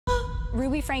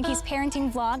Ruby Franke's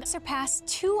parenting vlog surpassed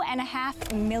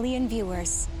 2.5 million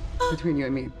viewers. Between you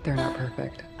and me, they're not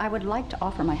perfect. I would like to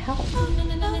offer my help.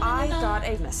 I got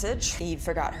a message. Eve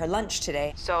forgot her lunch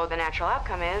today. So the natural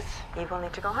outcome is Eve will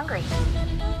need to go hungry.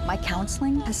 My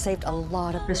counseling has saved a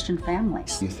lot of Christian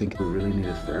families. You think we really need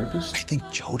a therapist? I think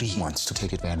Jody wants to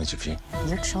take advantage of you.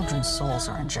 Your children's souls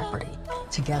are in jeopardy.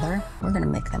 Together, we're gonna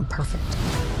make them perfect.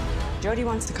 Jody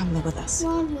wants to come live with us.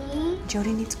 Mommy.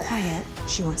 Jody needs quiet.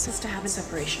 She wants us to have a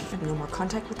separation and no more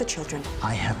contact with the children.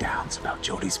 I have doubts about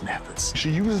Jody's methods.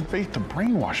 She uses faith to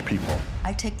brainwash people.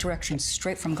 I take directions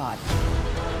straight from God.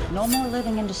 No more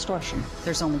living in distortion.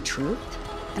 There's only truth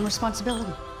and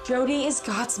responsibility. Jody is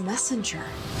God's messenger.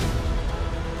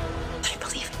 I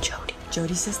believe in Jody.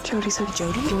 Jody says Jody said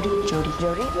Jody. Jody.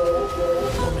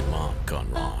 Mormon Mom Gone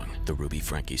Wrong. The Ruby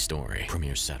Franke Story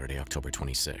premieres Saturday, October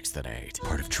 26th at 8.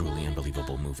 Part of Truly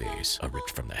Unbelievable Movies, a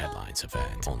ripped from the headlines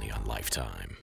event, only on Lifetime.